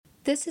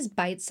This is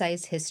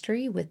Bite-Sized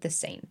History with the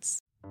Saints.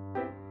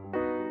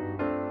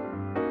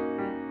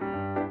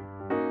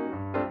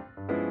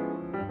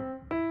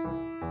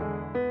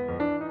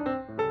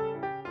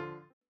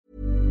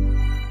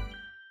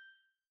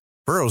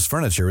 Burrow's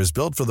furniture is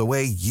built for the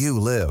way you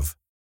live.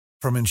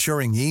 From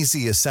ensuring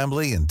easy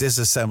assembly and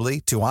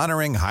disassembly to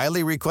honoring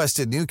highly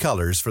requested new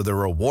colors for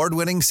their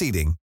award-winning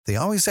seating, they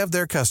always have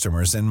their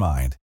customers in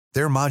mind.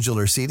 Their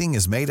modular seating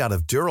is made out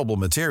of durable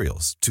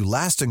materials to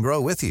last and grow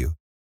with you.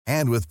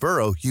 And with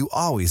Burrow, you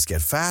always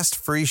get fast,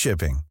 free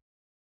shipping.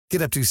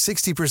 Get up to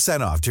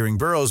 60% off during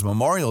Burrow's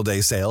Memorial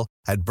Day sale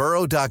at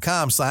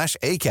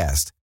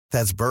burrow.com/ACAST.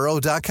 That's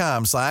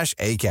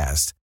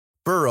burrow.com/ACAST.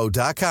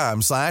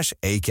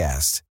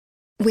 burrow.com/ACAST.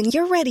 When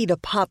you're ready to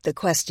pop the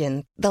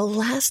question, the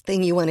last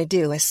thing you want to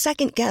do is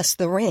second-guess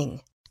the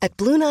ring. At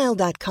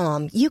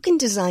BlueNile.com, you can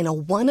design a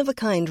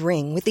one-of-a-kind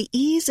ring with the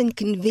ease and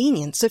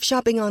convenience of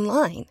shopping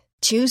online.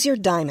 Choose your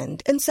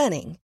diamond and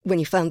setting. When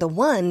you find the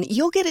one,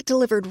 you'll get it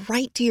delivered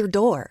right to your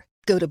door.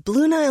 Go to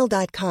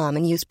BlueNile.com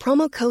and use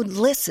promo code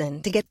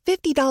LISTEN to get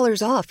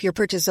 $50 off your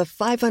purchase of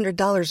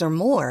 $500 or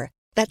more.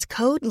 That's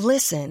code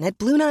LISTEN at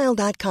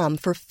BlueNile.com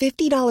for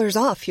 $50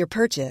 off your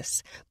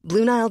purchase.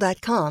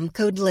 BlueNile.com,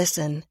 code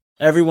LISTEN.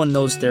 Everyone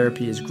knows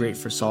therapy is great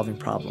for solving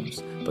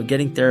problems, but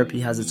getting therapy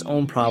has its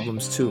own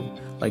problems too,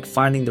 like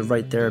finding the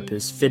right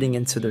therapist, fitting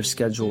into their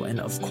schedule, and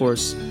of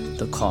course,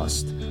 the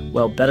cost.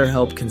 Well,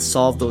 BetterHelp can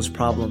solve those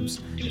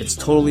problems. It's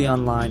totally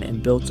online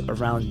and built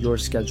around your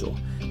schedule.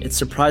 It's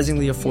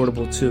surprisingly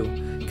affordable too.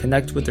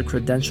 Connect with a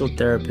credentialed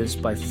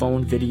therapist by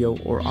phone, video,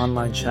 or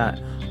online chat,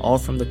 all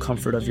from the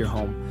comfort of your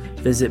home.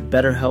 Visit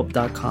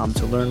BetterHelp.com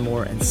to learn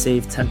more and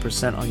save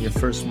 10% on your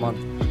first month.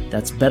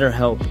 That's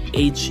BetterHelp,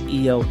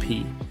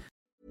 H-E-L-P.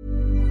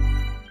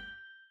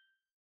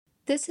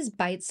 This is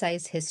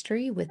Bite-Sized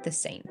History with the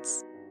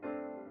Saints.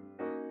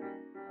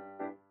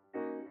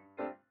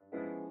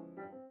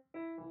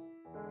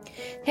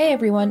 Hey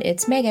everyone,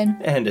 it's Megan.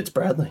 And it's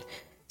Bradley.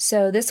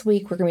 So this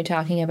week we're going to be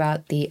talking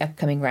about the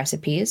upcoming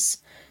recipes.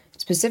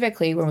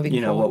 Specifically, we're moving.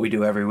 You know what we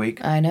do every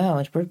week? I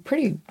know, we're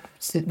pretty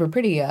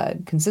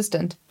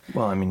consistent.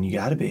 Well, I mean, you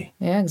got to be.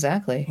 Yeah,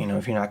 exactly. You know,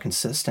 if you're not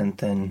consistent,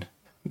 then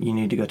you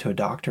need to go to a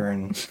doctor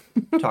and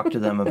talk to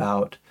them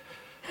about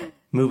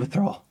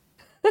Movithrol.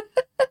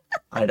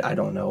 I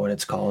don't know what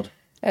it's called.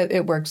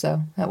 It works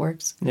though. That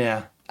works.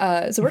 Yeah.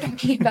 So we're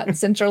talking about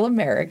Central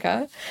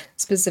America,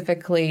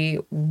 specifically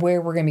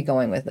where we're going to be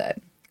going with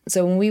it.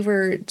 So when we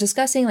were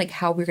discussing like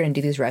how we're going to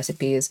do these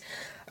recipes,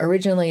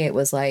 originally it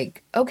was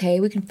like, okay,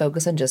 we can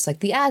focus on just like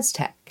the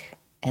Aztec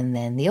and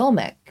then the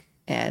Olmec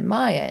and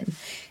Mayan.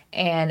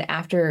 And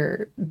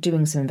after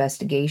doing some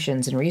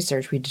investigations and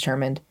research, we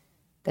determined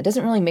that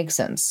doesn't really make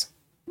sense.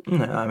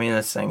 No, I mean,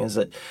 the thing is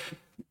that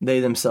they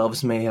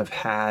themselves may have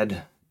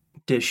had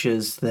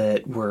dishes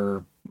that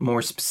were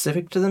more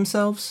specific to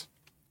themselves,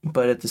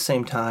 but at the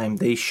same time,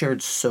 they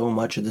shared so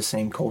much of the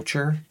same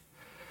culture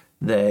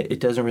that it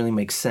doesn't really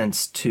make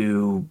sense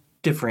to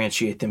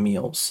differentiate the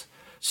meals.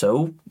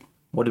 So,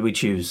 what did we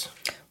choose?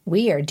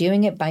 We are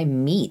doing it by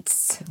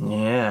meats.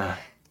 Yeah.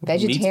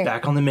 Meat's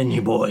back on the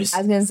menu, boys. I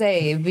was going to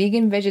say,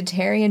 vegan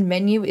vegetarian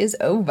menu is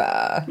over.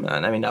 I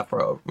mean, not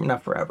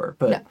forever,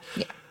 but, no.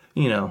 Yeah.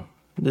 You know,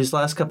 these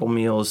last couple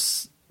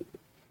meals,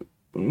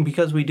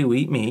 because we do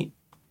eat meat,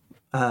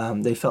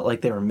 they felt like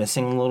they were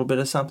missing a little bit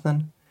of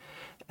something.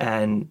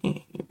 And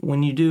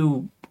when you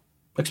do,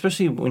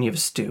 especially when you have a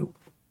stew,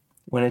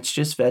 when it's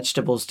just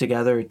vegetables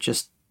together, it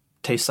just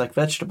tastes like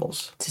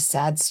vegetables. It's a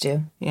sad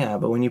stew. Yeah,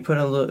 but when you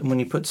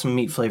put some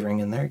meat flavoring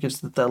in there, it gives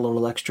that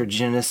little extra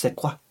je ne sais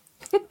quoi.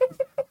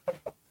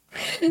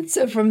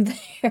 So from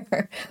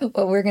there,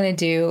 what we're going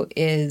to do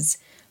is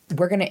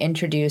we're going to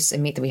introduce a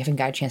meat that we haven't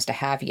got a chance to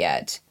have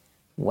yet,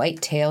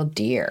 white-tailed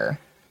deer.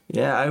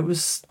 Yeah, I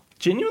was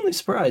genuinely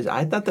surprised.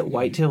 I thought that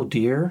white-tailed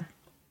deer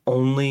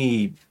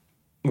only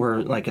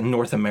were like a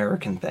North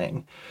American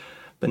thing.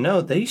 But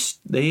no, they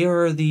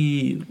are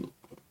the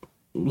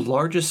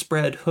largest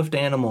spread hoofed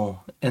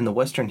animal in the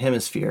Western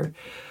Hemisphere.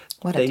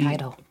 What a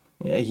title.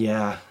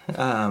 Yeah.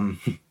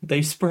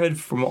 They spread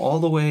from all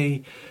the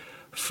way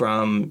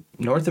from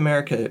North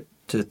America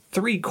to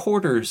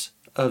 3/4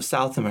 of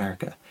South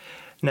America.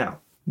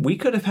 Now, we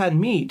could have had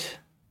meat,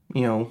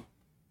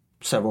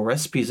 several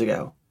recipes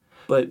ago.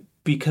 But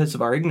because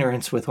of our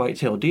ignorance with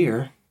white-tailed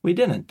deer, we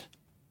didn't.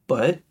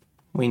 But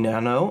we now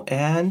know,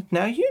 and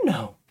now you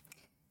know.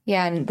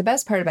 Yeah, and the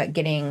best part about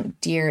getting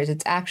deer is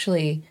it's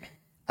actually,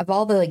 of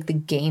all the the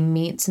game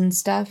meats and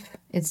stuff,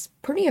 it's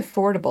pretty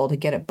affordable to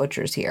get at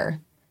butchers here.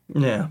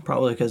 Yeah,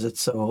 probably because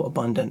it's so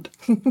abundant.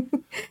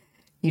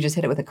 You just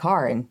hit it with a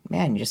car and,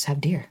 man, you just have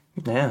deer.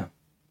 Yeah.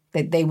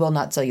 They will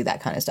not sell you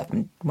that kind of stuff.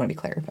 I want to be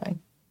clarifying.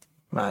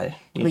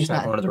 You're just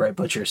not one of the right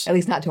butchers. At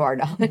least not to our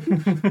knowledge.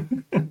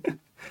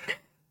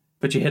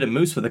 But you hit a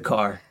moose with a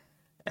car,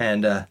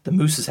 and the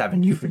moose is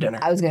having you for dinner.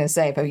 I was going to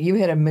say, if you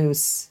hit a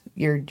moose,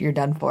 you're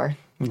done for.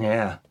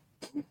 Yeah.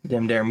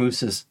 Them dare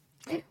mooses.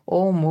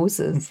 Oh,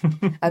 mooses.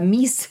 A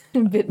meese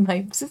bit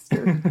my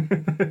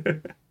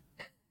sister.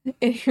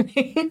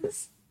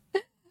 Anyways.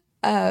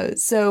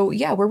 So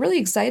yeah, we're really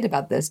excited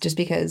about this just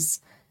because,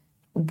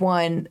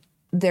 one,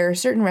 there are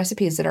certain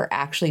recipes that are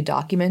actually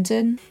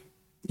documented.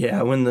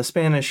 Yeah, when the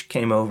Spanish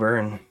came over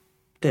and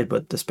did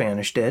what the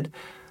Spanish did,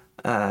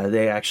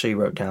 they actually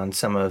wrote down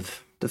some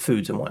of the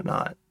foods and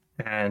whatnot.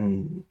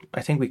 And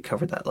I think we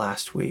covered that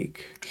last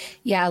week.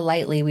 Yeah,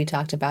 lightly we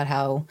talked about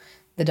how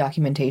the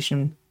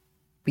documentation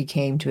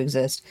became to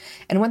exist.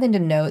 And one thing to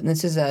note, and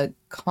this is a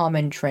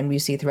common trend we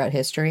see throughout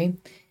history,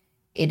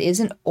 it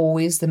isn't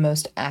always the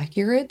most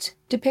accurate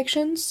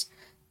depictions.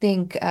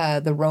 Think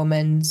the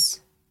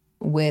Romans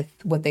with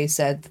what they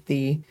said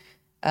the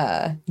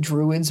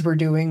Druids were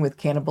doing with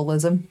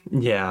cannibalism.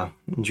 Yeah,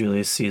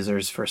 Julius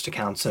Caesar's first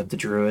accounts of the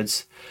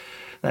Druids.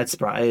 That's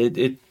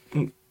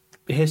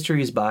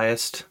history is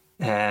biased,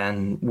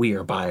 and we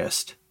are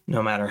biased.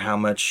 No matter how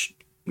much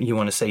you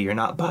want to say you're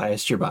not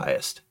biased, you're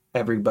biased.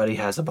 Everybody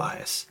has a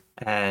bias,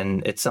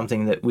 and it's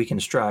something that we can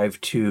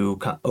strive to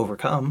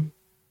overcome.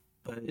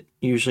 But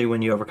usually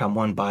when you overcome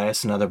one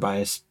bias, another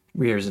bias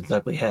rears its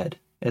ugly head.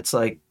 It's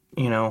like,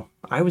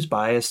 I was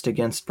biased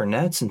against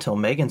brunettes until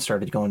Megan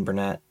started going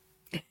brunette.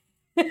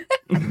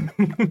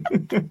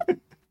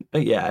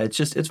 But yeah,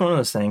 it's one of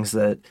those things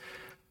that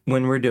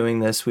when we're doing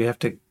this, we have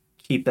to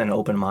keep an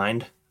open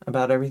mind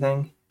about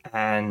everything.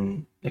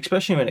 And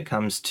especially when it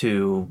comes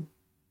to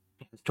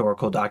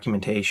historical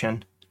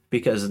documentation,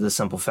 because of the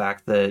simple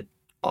fact that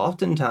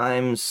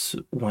oftentimes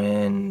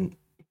when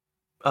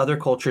other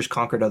cultures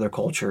conquered other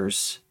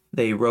cultures,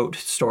 they wrote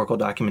historical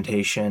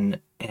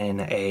documentation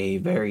in a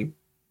very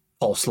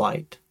false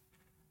light.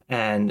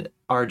 And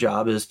our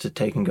job is to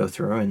take and go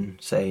through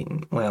and say,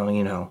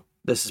 well,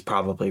 this is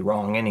probably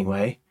wrong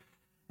anyway.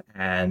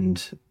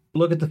 And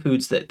look at the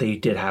foods that they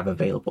did have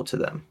available to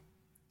them.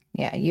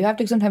 Yeah, you have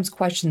to sometimes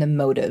question the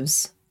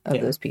motives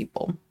of those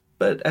people.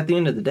 But at the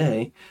end of the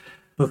day,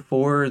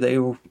 before they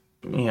were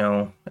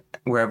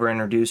ever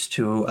introduced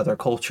to other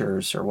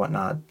cultures or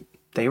whatnot,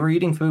 they were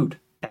eating food.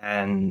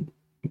 And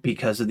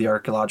because of the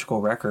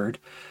archaeological record,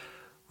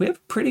 we have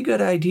a pretty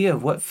good idea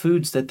of what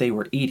foods that they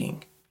were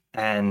eating.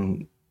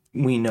 And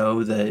we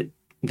know that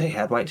they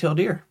had white-tailed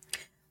deer.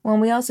 Well,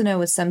 and we also know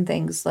with some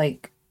things,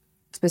 like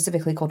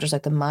specifically cultures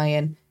like the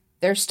Mayan,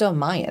 they're still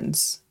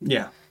Mayans.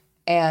 Yeah.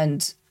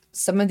 And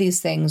some of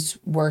these things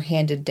were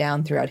handed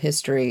down throughout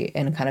history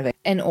in kind of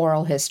an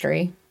oral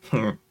history.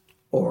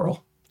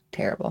 Oral.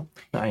 Terrible.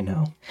 I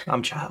know.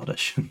 I'm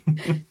childish.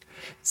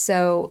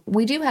 So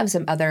we do have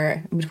some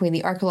other, between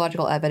the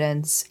archaeological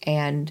evidence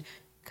and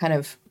kind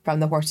of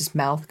from the horse's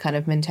mouth kind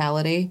of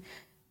mentality.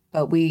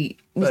 But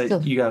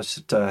But you guys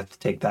have to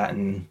take that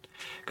and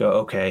go,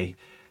 okay,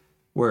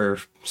 we're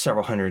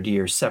several hundred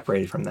years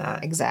separated from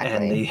that. Exactly.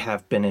 And they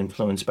have been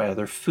influenced by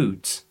other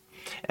foods.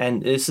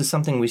 And this is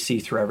something we see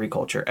through every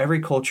culture. Every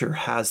culture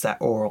has that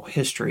oral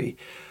history.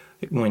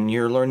 When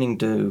you're learning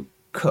to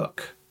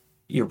cook,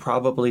 you're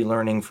probably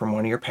learning from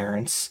one of your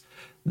parents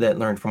that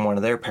learned from one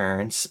of their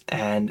parents.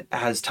 And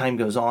as time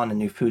goes on and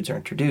new foods are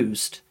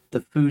introduced,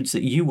 the foods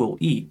that you will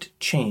eat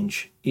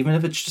change, even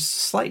if it's just a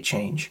slight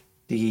change.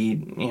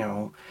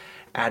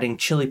 Adding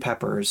chili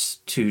peppers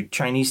to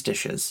Chinese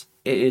dishes.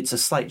 It's a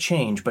slight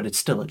change, but it's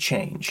still a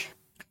change.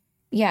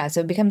 Yeah,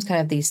 so it becomes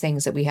kind of these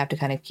things that we have to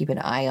kind of keep an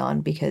eye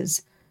on,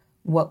 because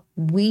what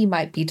we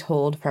might be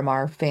told from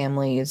our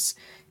families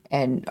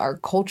and our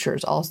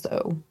cultures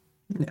also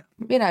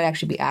may not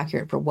actually be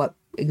accurate for what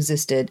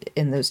existed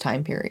in those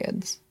time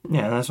periods.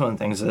 Yeah, and that's one of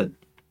the things that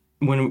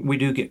when we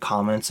do get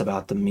comments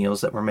about the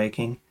meals that we're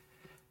making,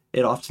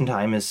 it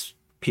oftentimes is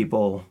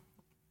people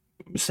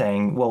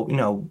saying, well,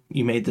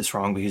 you made this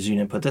wrong because you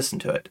didn't put this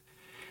into it.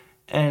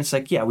 And it's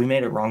like, yeah, we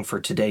made it wrong for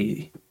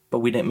today, but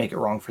we didn't make it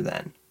wrong for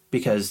then,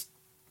 because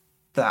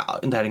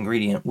that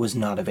ingredient was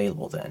not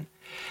available then.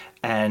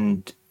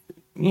 And,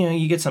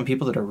 you get some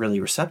people that are really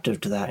receptive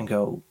to that and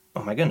go,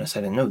 oh my goodness,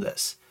 I didn't know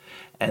this.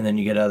 And then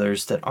you get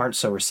others that aren't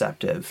so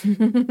receptive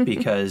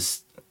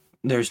because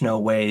there's no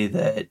way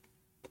that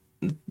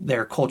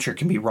their culture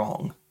can be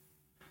wrong.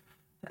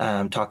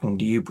 I'm talking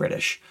to you,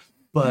 British.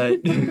 But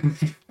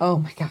oh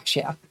my gosh,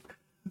 yeah.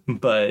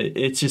 But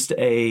it's just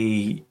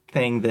a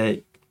thing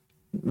that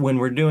when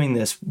we're doing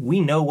this, we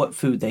know what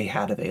food they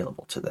had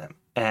available to them.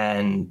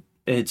 And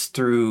it's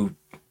through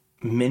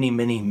many,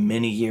 many,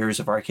 many years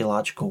of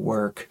archaeological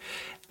work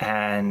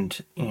and,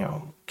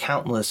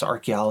 countless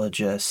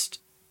archaeologists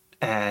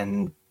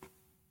and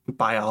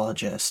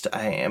biologists.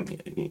 I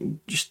am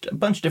just a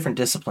bunch of different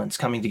disciplines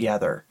coming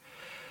together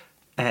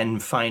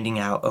and finding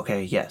out,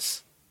 okay,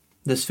 yes,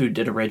 this food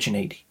did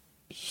originate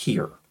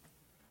here.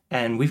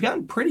 And we've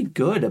gotten pretty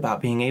good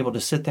about being able to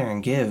sit there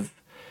and give,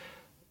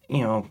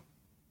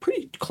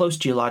 pretty close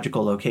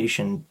geological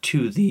location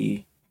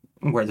to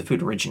where the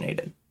food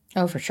originated.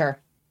 Oh, for sure.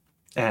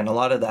 And a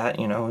lot of that,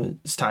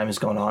 as time has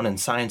gone on and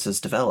science has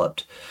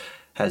developed,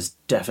 has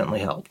definitely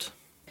helped.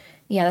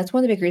 Yeah, that's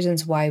one of the big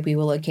reasons why we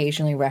will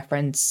occasionally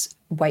reference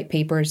white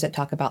papers that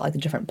talk about like the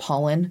different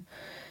pollen.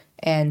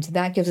 And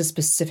that gives us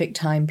specific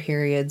time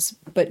periods.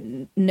 But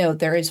no,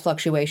 there is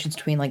fluctuations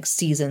between like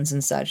seasons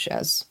and such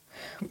as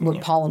what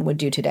pollen would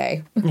do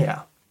today.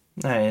 Yeah.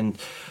 And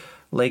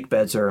lake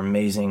beds are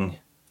amazing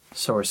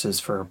sources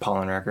for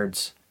pollen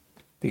records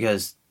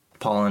because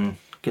pollen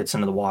gets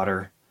into the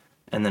water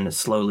and then it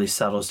slowly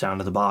settles down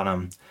to the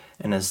bottom.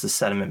 And as the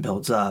sediment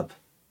builds up,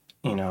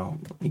 you know,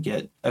 you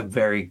get a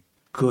very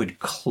good,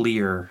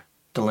 clear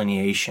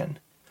delineation.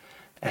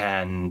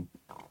 And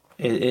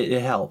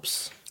it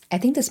helps. I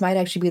think this might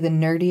actually be the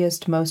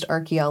nerdiest, most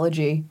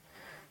archaeology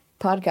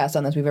podcast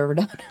on this we've ever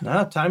done.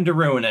 Ah, time to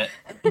ruin it.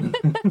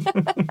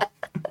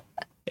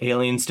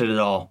 Aliens did it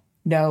all.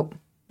 Nope.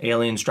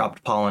 Aliens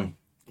dropped pollen.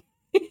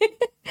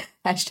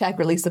 Hashtag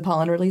release the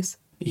pollen release.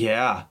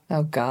 Yeah.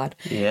 Oh, God.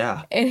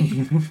 Yeah.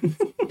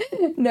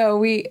 No,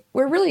 we're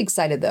really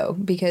excited, though,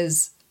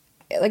 because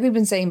like we've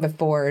been saying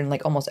before in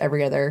like almost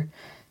every other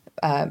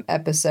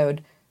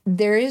episode,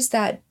 there is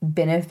that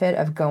benefit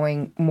of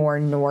going more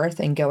north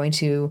and going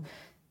to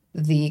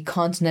the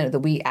continent that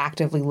we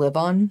actively live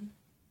on.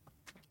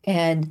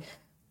 And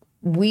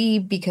we,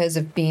 because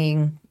of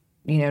being,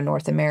 you know,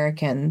 North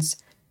Americans,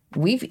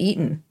 we've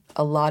eaten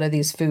a lot of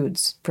these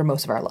foods for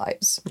most of our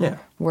lives. Yeah.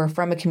 We're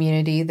from a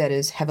community that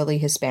is heavily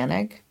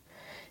Hispanic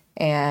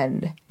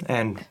and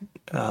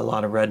a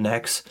lot of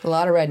rednecks. a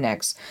lot of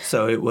rednecks.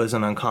 So it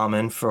wasn't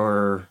uncommon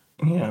for,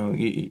 you know,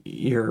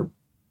 your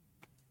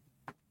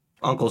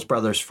uncle's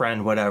brother's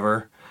friend,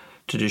 whatever,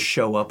 to just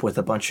show up with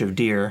a bunch of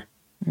deer.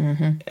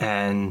 Mm-hmm.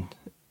 And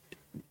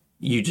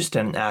you just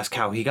didn't ask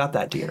how he got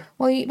that deer.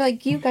 Well,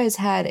 you guys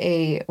had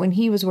when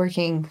he was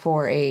working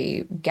for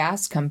a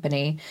gas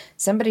company,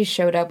 somebody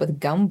showed up with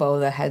gumbo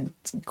that had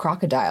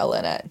crocodile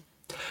in it.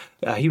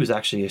 He was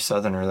actually a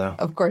Southerner, though.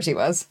 Of course he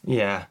was.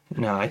 Yeah.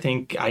 No, I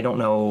don't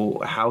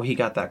know how he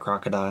got that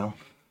crocodile.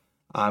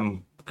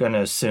 I'm going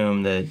to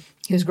assume that...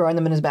 He was growing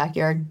them in his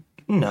backyard?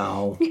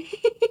 No.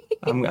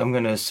 I'm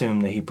going to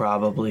assume that he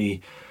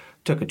probably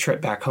took a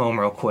trip back home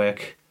real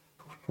quick,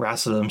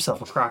 wrestled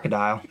himself a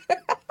crocodile,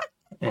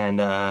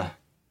 and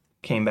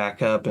came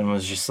back up and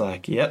was just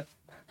like, yep.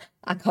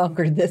 I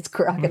conquered this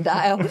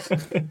crocodile.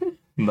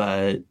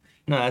 But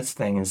no, that's the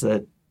thing, is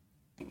that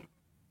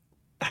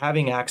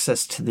having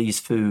access to these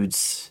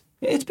foods,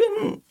 it's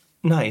been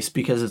nice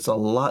because it's a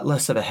lot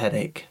less of a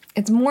headache.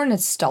 It's more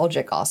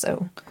nostalgic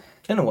also.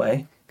 In a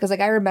way. Because, like,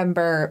 I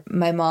remember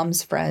my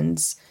mom's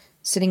friends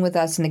sitting with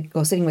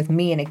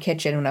me in a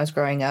kitchen when I was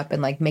growing up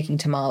and, like, making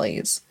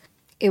tamales.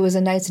 It was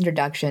a nice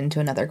introduction to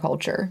another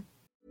culture.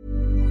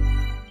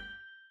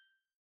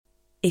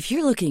 If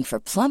you're looking for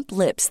plump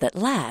lips that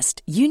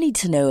last, you need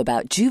to know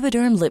about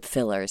Juvederm lip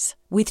fillers.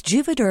 With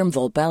Juvederm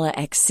Volbella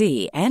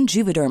XC and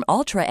Juvederm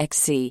Ultra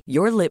XC,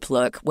 your lip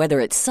look, whether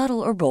it's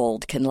subtle or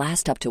bold, can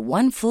last up to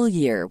 1 full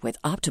year with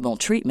optimal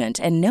treatment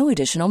and no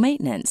additional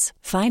maintenance.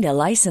 Find a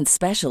licensed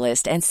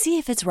specialist and see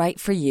if it's right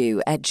for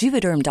you at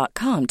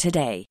Juvederm.com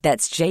today.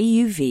 That's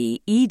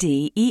JUVEDERM.com.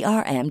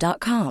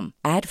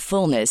 Add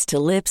fullness to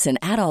lips in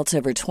adults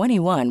over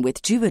 21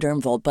 with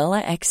Juvederm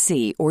Volbella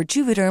XC or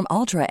Juvederm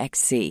Ultra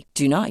XC.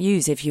 Do not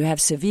use if you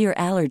have severe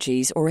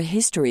allergies or a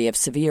history of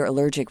severe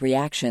allergic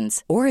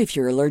reactions, or if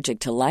you're allergic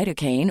to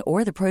lidocaine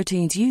or the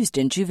proteins used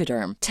in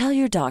Juvederm. Tell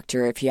your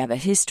doctor if you have a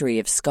history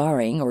of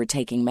scarring or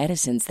taking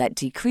medicines that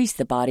decrease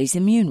the body's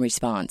immune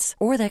response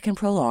or that can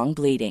prolong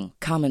bleeding.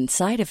 Common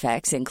side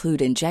effects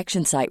include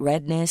injection site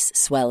redness,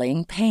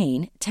 swelling,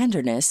 pain,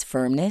 tenderness,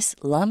 firmness,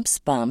 lumps,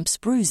 bumps,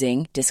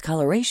 bruising,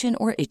 discoloration,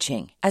 or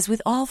itching. As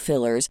with all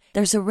fillers,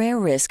 there's a rare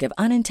risk of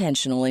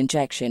unintentional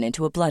injection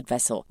into a blood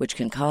vessel, which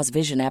can cause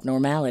vision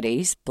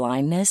abnormalities,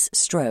 blindness,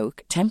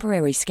 stroke,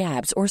 temporary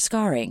scabs, or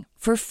scarring.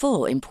 For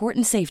full,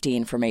 important safety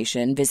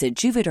information, visit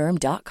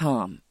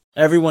Juvederm.com.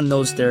 Everyone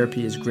knows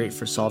therapy is great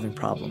for solving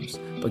problems,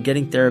 but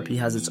getting therapy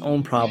has its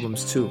own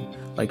problems too,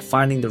 like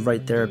finding the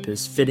right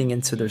therapist, fitting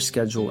into their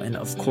schedule, and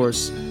of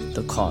course,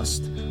 the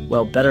cost.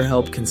 Well,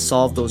 BetterHelp can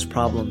solve those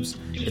problems.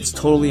 It's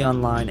totally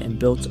online and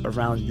built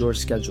around your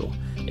schedule.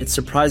 It's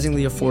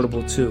surprisingly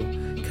affordable too.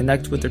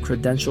 Connect with a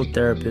credentialed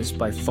therapist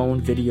by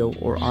phone, video,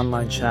 or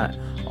online chat,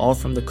 all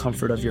from the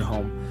comfort of your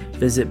home.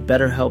 Visit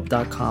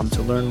BetterHelp.com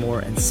to learn more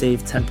and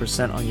save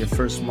 10% on your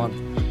first month.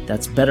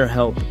 That's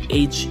BetterHelp,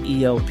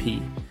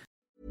 H-E-L-P.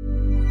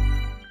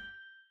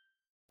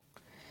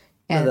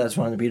 And that's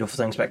one of the beautiful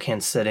things about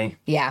Kansas City.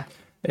 yeah.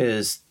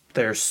 Is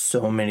there's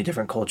so many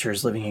different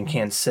cultures living in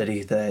Kansas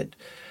City that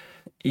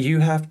you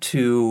have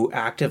to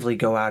actively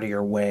go out of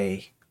your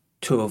way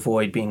to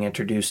avoid being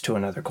introduced to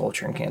another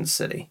culture in Kansas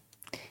City.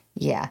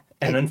 Yeah.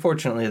 And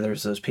unfortunately,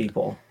 there's those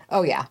people.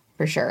 Oh, yeah,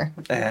 for sure.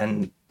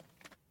 And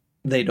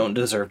they don't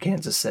deserve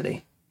Kansas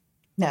City.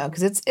 No,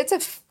 because it's a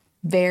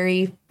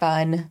very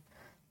fun,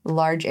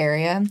 large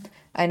area.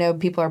 I know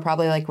people are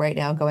probably like right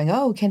now going,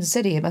 oh, Kansas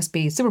City, it must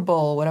be Super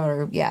Bowl,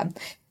 whatever. Yeah.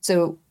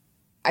 So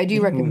I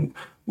do recommend...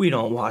 We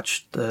don't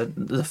watch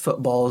the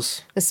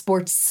footballs. The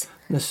sports.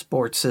 The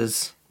sports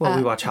is... Well,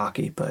 we watch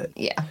hockey, but...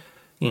 Yeah.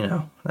 You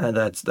know,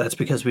 that's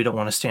because we don't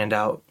want to stand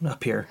out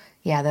up here.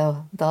 Yeah,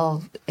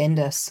 they'll end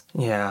us.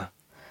 Yeah.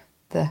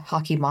 The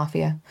hockey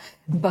mafia.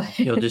 But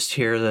You'll just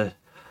hear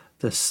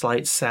the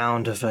slight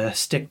sound of a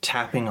stick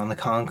tapping on the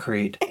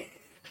concrete,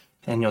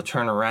 and you'll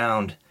turn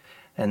around,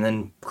 and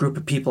then a group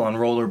of people on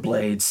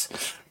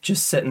rollerblades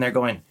just sitting there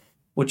going,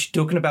 What you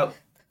talking about?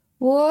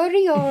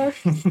 Warriors.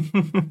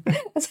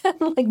 I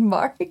sounded like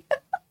Mario.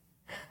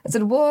 I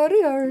said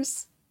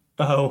warriors.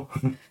 Oh,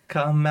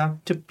 come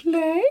out to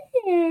play.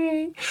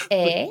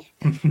 Eh?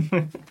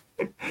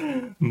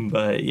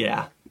 But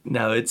yeah,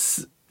 no,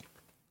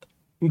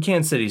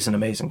 Kansas City's an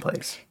amazing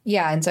place.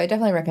 Yeah, and so I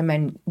definitely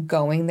recommend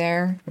going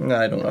there.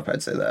 I don't know if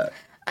I'd say that.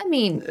 I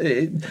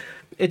mean,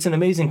 It's an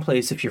amazing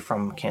place if you're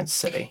from Kansas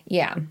City.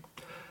 yeah.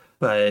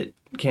 But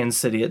Kansas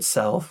City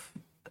itself,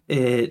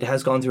 it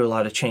has gone through a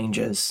lot of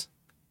changes,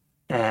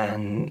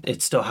 and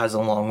it still has a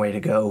long way to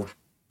go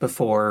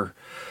before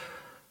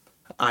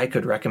I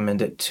could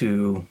recommend it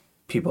to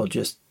people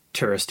just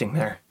touristing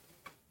there.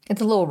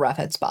 It's a little rough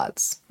at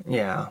spots.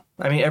 Yeah.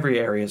 I mean, every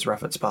area is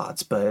rough at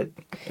spots, but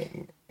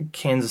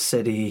Kansas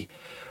City,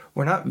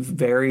 we're not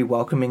very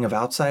welcoming of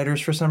outsiders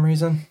for some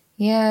reason.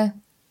 Yeah.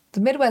 The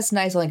Midwest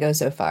nice only goes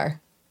so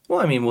far. Well,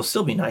 I mean, we'll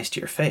still be nice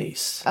to your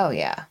face. Oh,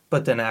 yeah.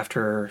 But then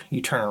after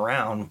you turn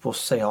around, we'll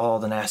say all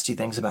the nasty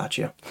things about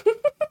you.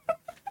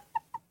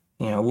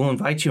 We'll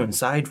invite you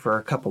inside for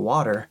a cup of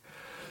water,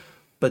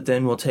 but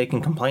then we'll take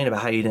and complain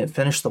about how you didn't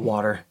finish the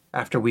water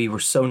after we were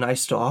so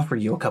nice to offer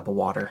you a cup of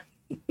water.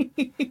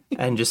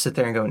 And just sit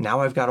there and go,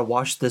 now I've got to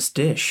wash this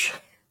dish.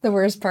 The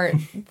worst part,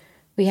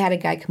 we had a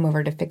guy come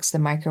over to fix the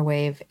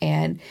microwave,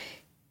 and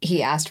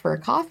he asked for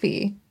a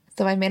coffee.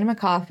 So I made him a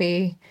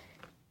coffee,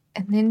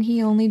 and then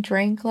he only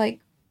drank like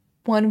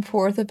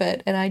 1/4 of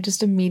it. And I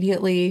just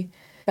immediately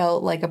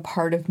felt like a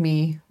part of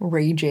me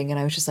raging. And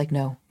I was just like,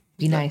 no,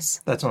 be nice.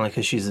 That's only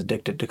because she's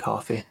addicted to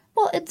coffee.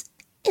 Well,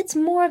 it's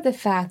more of the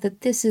fact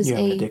that this is You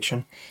have an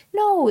addiction?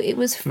 No, it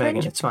was French.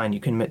 Megan, it's fine. You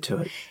can admit to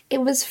it.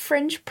 It was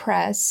French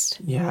pressed.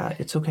 Yeah,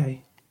 it's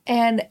okay.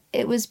 And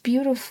it was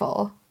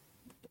beautiful.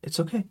 It's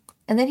okay.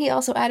 And then he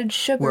also added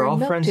sugar We're all and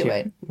milk friends to here.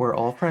 it. We're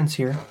all friends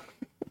here.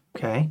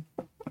 Okay?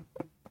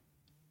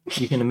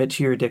 You can admit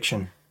to your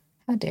addiction.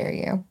 How dare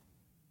you?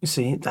 You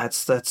see,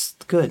 that's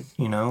good,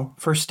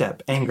 First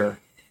step, anger.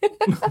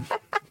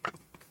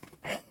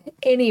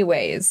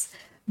 Anyways,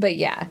 but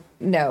yeah,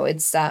 no,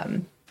 it's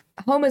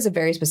home is a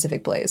very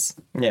specific place.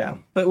 Yeah,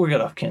 but we'll get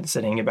off Kansas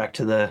City and get back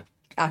to the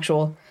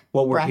Actual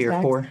what we're brass here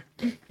tacks. for,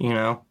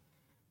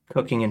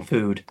 cooking and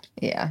food.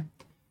 Yeah.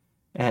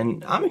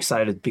 And I'm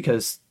excited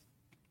because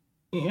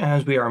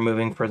as we are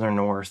moving further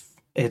north,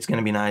 it's going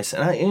to be nice.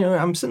 And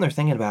I'm sitting there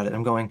thinking about it.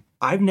 I'm going,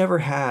 I've never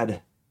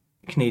had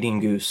Canadian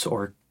goose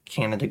or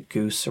Canada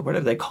goose or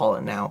whatever they call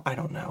it now. I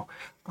don't know.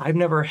 I've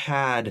never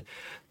had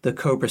the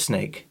cobra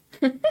snake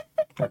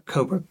or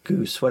cobra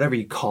goose, whatever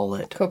you call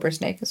it. Cobra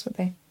snake is what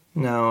they.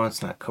 No,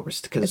 it's not cobra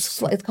snake.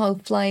 It's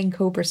called flying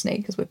cobra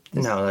snake is what.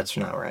 No, that's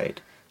not right.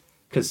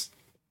 Because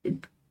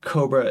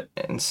cobra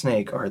and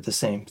snake are the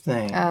same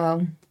thing.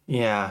 Oh.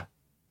 Yeah.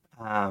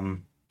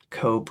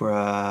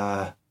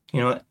 Cobra.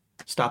 You know what?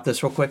 Stop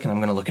this real quick and I'm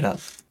going to look it up.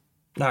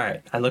 All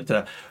right. I looked it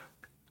up.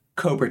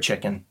 Cobra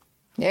chicken.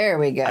 There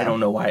we go. I don't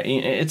know why.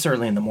 It's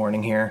early in the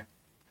morning here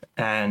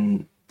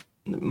and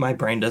my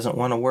brain doesn't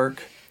want to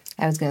work.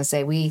 I was going to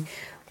say, we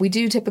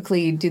do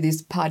typically do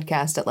these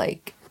podcasts at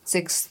like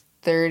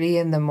 6:30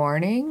 in the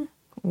morning,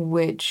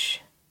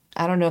 which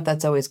I don't know if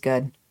that's always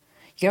good.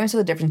 You can always tell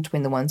the difference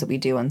between the ones that we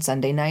do on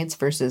Sunday nights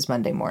versus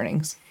Monday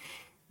mornings.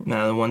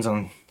 Now, the ones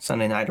on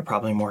Sunday night are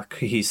probably more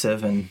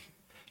cohesive and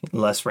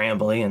less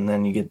rambly, and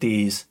then you get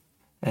these.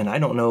 And I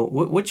don't know,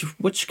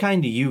 which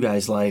kind do you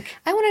guys like?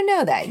 I want to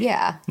know that,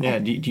 yeah. Yeah,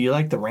 do you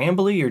like the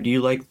rambly or do you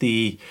like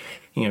the,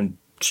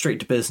 straight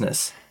to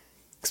business?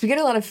 Because we get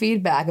a lot of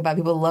feedback about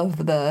people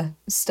love the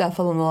stuff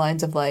along the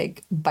lines of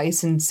like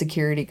bison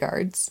security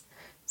guards.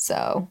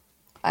 So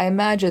I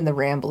imagine the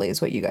rambly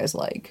is what you guys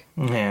like.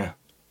 Yeah,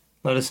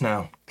 let us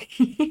know.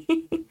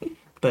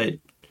 But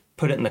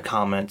put it in the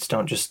comments.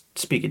 Don't just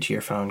speak it to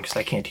your phone because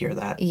I can't hear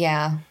that.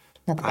 Yeah,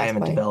 not the best I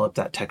haven't way. developed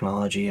that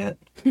technology yet.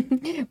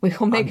 We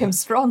will make him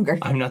stronger.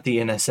 I'm not the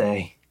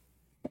NSA.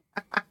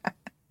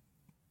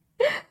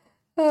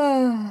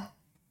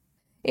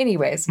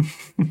 Anyways,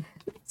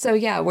 so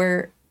yeah,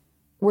 we're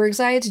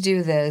excited to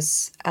do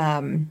this.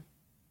 I'm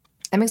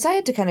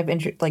excited to kind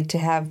of to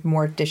have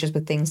more dishes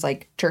with things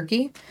like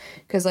turkey,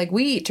 because like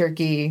we eat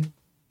turkey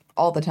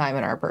all the time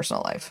in our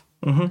personal life.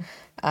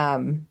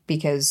 Mm-hmm.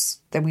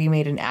 Because that we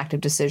made an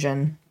active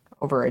decision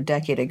over a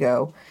decade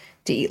ago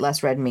to eat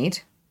less red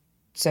meat.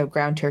 So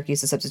ground turkey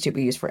is the substitute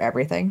we use for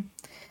everything.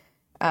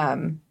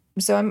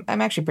 So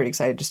I'm actually pretty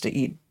excited just to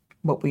eat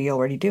what we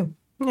already do.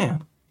 Yeah.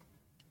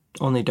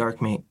 Only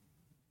dark meat.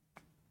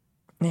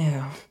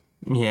 Yeah.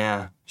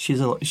 Yeah. She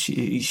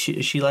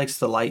likes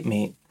the light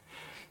meat.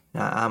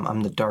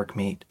 I'm the dark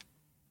meat.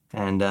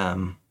 And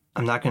I'm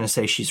not going to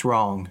say she's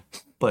wrong,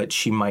 but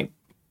she might.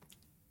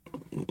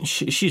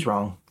 She's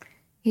wrong.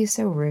 He's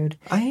so rude.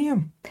 I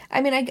am.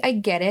 I mean, I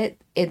get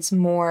it. It's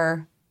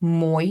more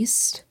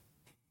moist.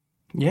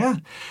 Yeah.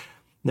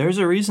 There's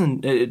a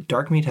reason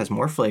dark meat has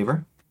more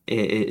flavor.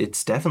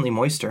 It's definitely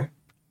moister.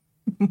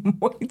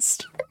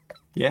 Moist.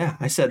 Yeah,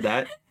 I said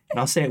that. And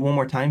I'll say it one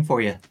more time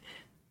for you.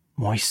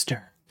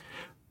 Moister.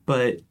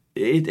 But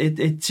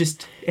it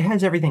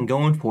has everything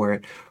going for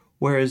it.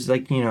 Whereas,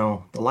 the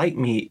light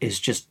meat is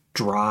just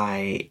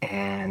dry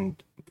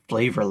and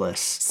flavorless.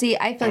 See,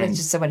 I feel like it's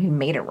just someone who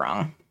made it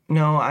wrong.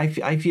 No,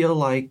 I feel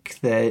like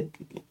that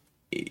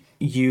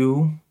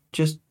you,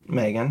 just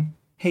Megan,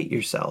 hate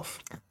yourself.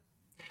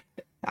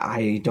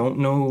 I don't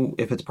know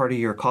if it's part of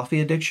your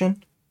coffee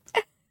addiction,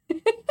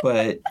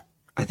 but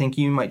I think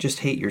you might just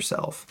hate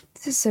yourself.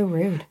 This is so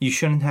rude. You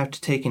shouldn't have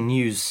to take and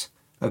use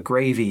a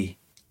gravy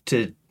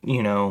to,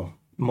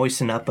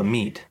 moisten up a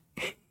meat.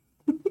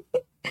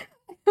 I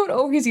don't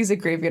always use a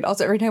gravy. And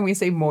also, every time we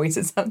say moist,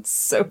 it sounds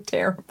so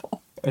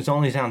terrible. It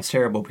only sounds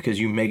terrible because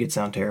you make it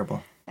sound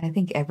terrible. I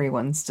think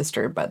everyone's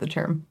disturbed by the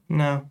term.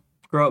 No.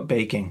 Grow up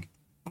baking.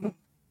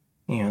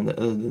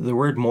 The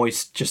word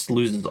moist just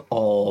loses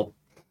all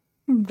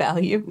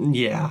value.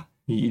 Yeah.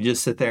 You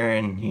just sit there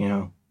and,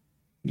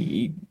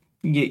 you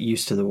get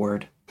used to the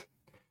word.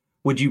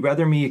 Would you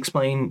rather me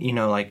explain,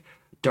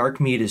 dark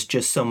meat is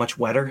just so much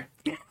wetter?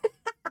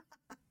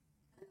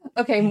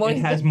 Okay, moist.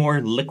 It has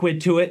more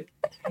liquid to it?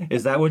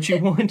 Is that what you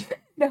want?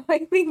 No, I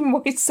think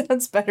moist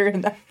sounds better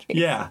in that case.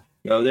 Yeah.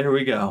 Oh, there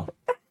we go.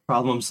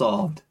 Problem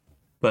solved.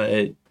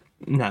 But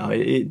no,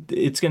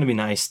 it's going to be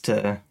nice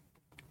to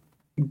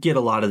get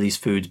a lot of these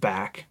foods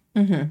back,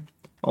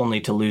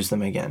 only to lose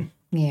them again.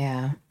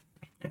 Yeah.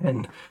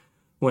 And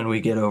when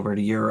we get over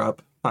to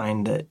Europe,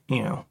 find that,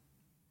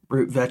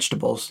 root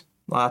vegetables,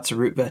 lots of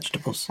root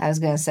vegetables. I was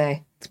going to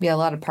say, it's going to be a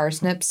lot of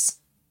parsnips.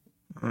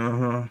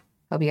 Mm-hmm.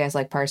 Hope you guys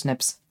like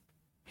parsnips.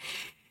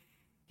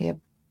 Yep.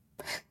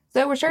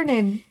 So we're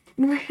starting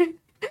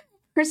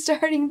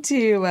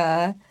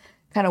to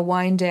kind of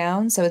wind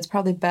down, so it's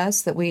probably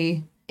best that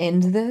we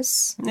end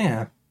this.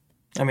 Yeah.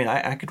 I mean,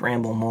 I could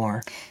ramble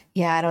more.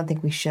 Yeah, I don't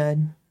think we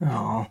should.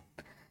 Oh.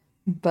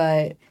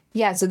 But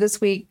yeah, so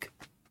this week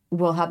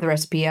we'll have the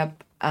recipe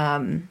up,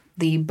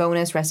 the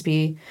bonus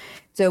recipe.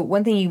 So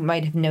one thing you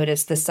might have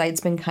noticed, the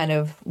site's been kind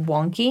of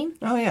wonky.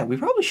 Oh yeah, we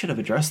probably should have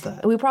addressed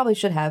that. We probably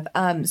should have.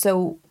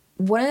 So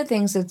one of the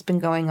things that's been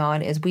going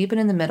on is we've been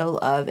in the middle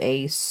of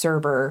a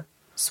server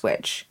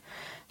switch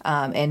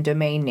and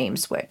domain name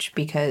switch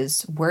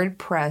because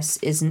WordPress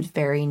isn't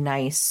very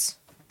nice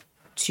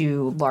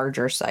to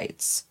larger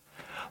sites.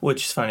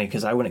 Which is funny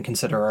because I wouldn't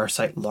consider our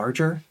site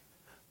larger,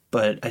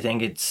 but I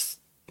think it's,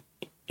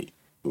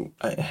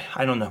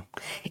 I don't know.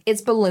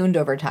 It's ballooned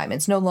over time.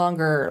 It's no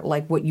longer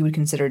like what you would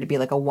consider to be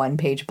like a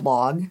one-page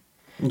blog.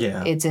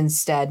 Yeah. It's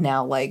instead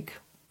now like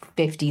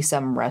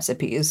 50-some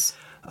recipes.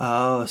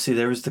 Oh, see,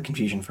 there was the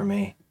confusion for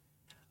me.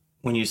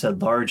 When you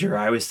said larger,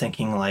 I was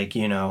thinking like,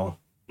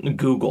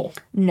 Google.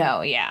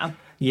 No, yeah.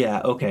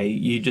 Yeah, okay.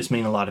 You just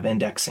mean a lot of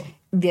indexing.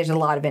 There's a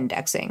lot of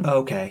indexing.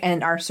 Okay.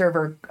 And our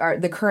server,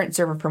 the current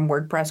server from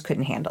WordPress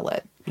couldn't handle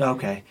it.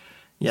 Okay.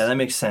 Yeah, that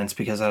makes sense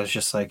because I was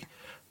just like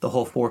the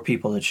whole 4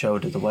 people that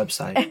showed to the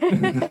website.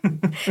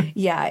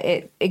 Yeah,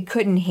 it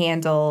couldn't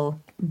handle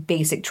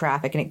basic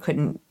traffic and it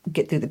couldn't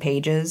get through the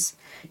pages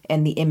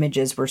and the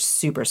images were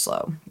super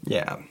slow.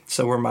 Yeah.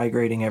 So we're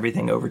migrating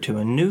everything over to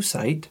a new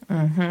site,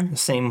 the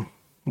same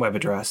web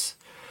address.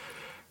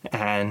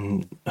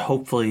 And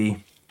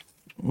hopefully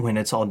when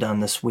it's all done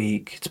this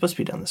week, it's supposed to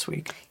be done this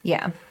week.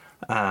 Yeah.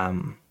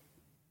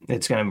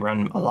 It's going to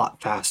run a lot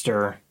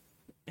faster.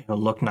 It'll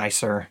look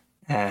nicer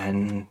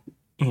and,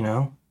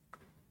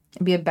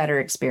 It'd be a better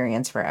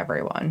experience for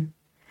everyone.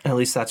 At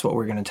least that's what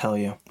we're going to tell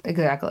you.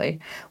 Exactly.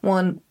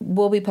 One,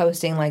 we'll be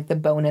posting like the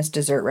bonus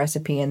dessert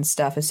recipe and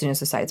stuff as soon as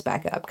the site's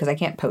back up because I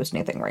can't post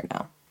anything right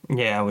now.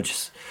 Yeah, which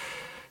is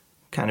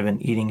kind of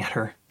been eating at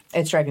her.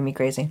 It's driving me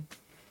crazy.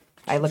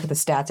 I look at the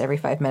stats every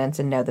 5 minutes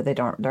and know that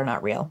they're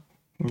not real.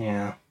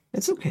 Yeah.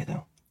 It's okay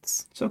though.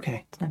 It's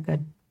okay. It's not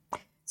good.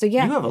 So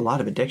yeah. You have a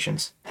lot of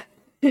addictions.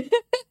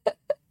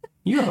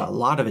 You have a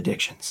lot of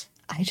addictions.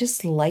 I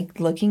just like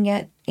looking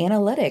at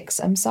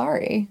analytics. I'm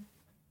sorry.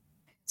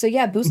 So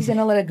yeah, boost those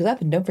analytics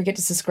up and don't forget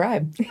to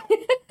subscribe.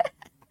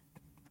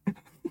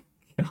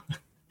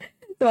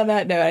 So on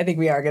that note, I think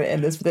we are going to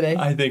end this for the day.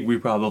 I think we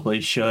probably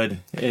should.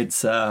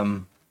 It's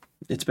been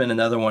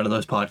another one of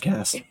those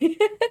podcasts.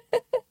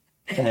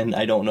 And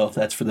I don't know if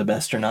that's for the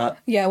best or not.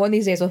 Yeah, one of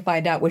these days we'll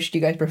find out which do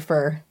you guys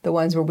prefer. The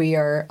ones where we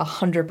are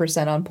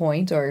 100% on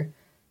point or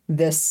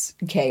this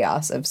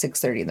chaos of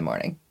 6:30 in the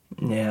morning.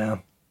 Yeah.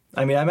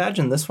 I mean, I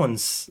imagine this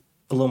one's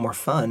a little more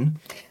fun,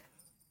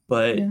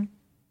 but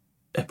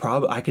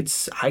I could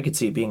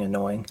see it being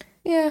annoying.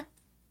 Yeah.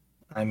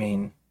 I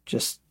mean,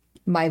 just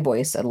my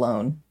voice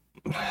alone.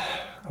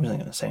 I wasn't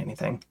going to say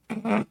anything.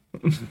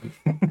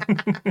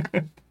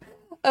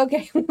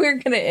 Okay, we're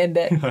going to end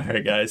it. All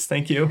right, guys.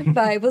 Thank you.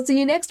 Bye. We'll see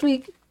you next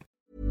week.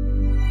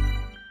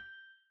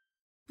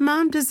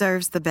 Mom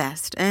deserves the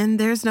best, and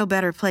there's no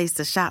better place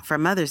to shop for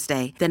Mother's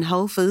Day than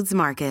Whole Foods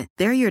Market.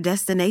 They're your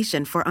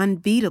destination for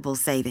unbeatable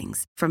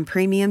savings, from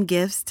premium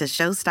gifts to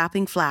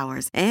show-stopping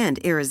flowers and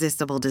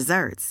irresistible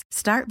desserts.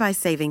 Start by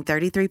saving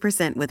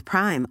 33% with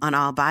Prime on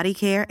all body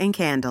care and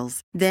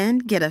candles. Then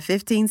get a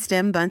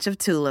 15-stem bunch of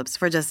tulips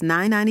for just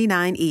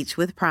 $9.99 each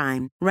with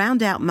Prime.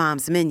 Round out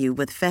Mom's menu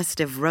with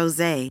festive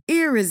rosé,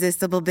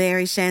 irresistible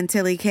berry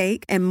chantilly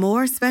cake, and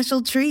more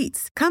special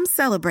treats. Come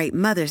celebrate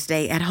Mother's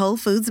Day at Whole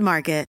Foods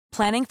Market.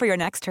 Planning for your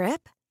next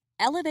trip?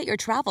 Elevate your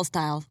travel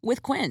style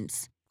with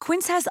Quince.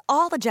 Quince has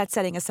all the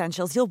jet-setting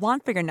essentials you'll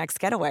want for your next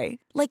getaway,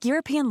 like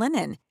European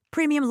linen,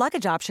 premium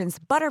luggage options,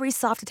 buttery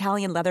soft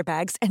Italian leather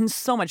bags, and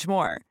so much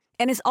more.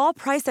 And is all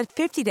priced at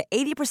 50 to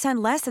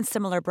 80% less than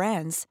similar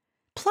brands.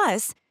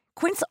 Plus,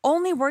 Quince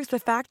only works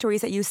with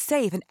factories that use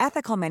safe and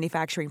ethical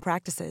manufacturing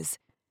practices.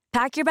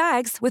 Pack your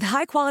bags with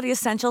high-quality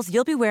essentials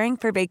you'll be wearing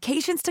for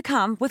vacations to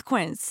come with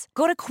Quince.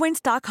 Go to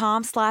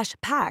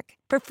quince.com/pack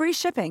for free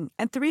shipping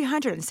and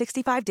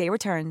 365-day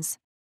returns.